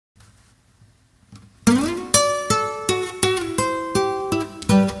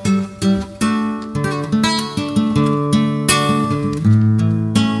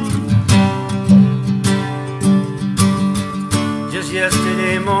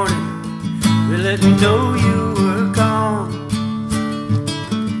morning, they let me know you were gone.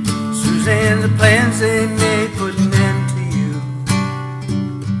 Suzanne, the plans they made put an end to you.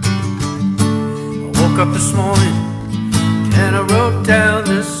 I woke up this morning and I wrote down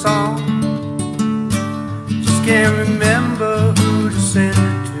this song. Just can't remember who to send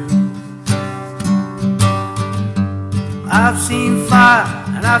it to. I've seen fire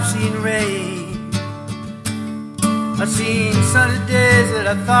and I've seen rain. I've seen sunny days that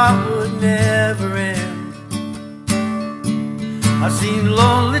I thought would never end. I've seen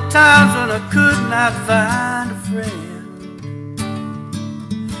lonely times when I could not find a friend.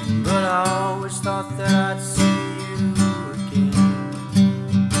 But I always thought that I'd see you again.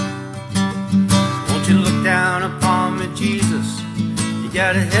 Won't you look down upon me, Jesus? You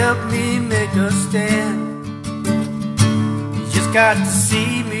gotta help me make a stand. You just got to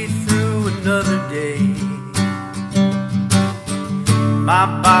see me through another day. My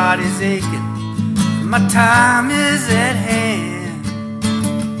body's aching, my time is at hand.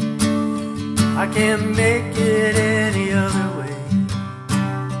 I can't make it any other way.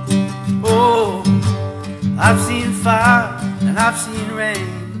 Oh, I've seen fire and I've seen rain.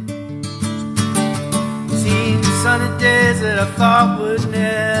 Seen sunny days that I thought would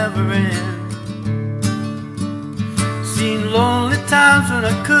never end. Seen lonely times when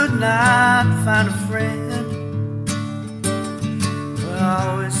I could not find a friend. I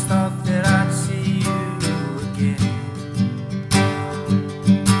always thought that I'd see you again.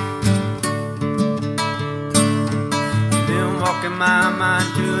 I've been walking my mind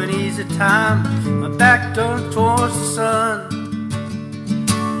to an easy time, my back turned towards the sun.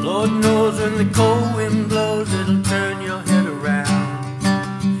 Lord knows when the cold wind blows, it'll turn your head around.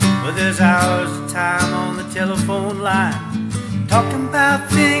 But there's hours of time on the telephone line, talking about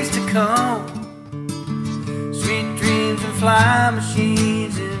things to come. Sweet dreams and flying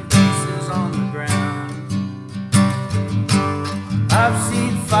machines in pieces on the ground. I've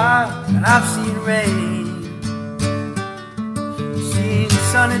seen fire and I've seen rain. Seen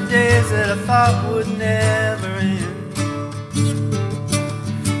sunny days that I thought would never end.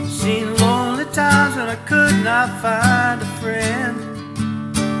 Seen lonely times when I could not find a friend.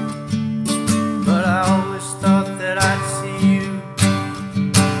 But I always thought that I'd see you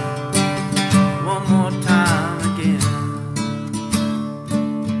one more time again.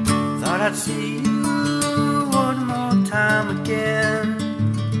 Thought I'd see you one more time again.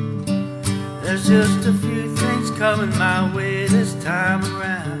 There's just a few things coming my way this time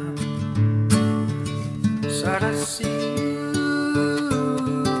around. Thought I'd see you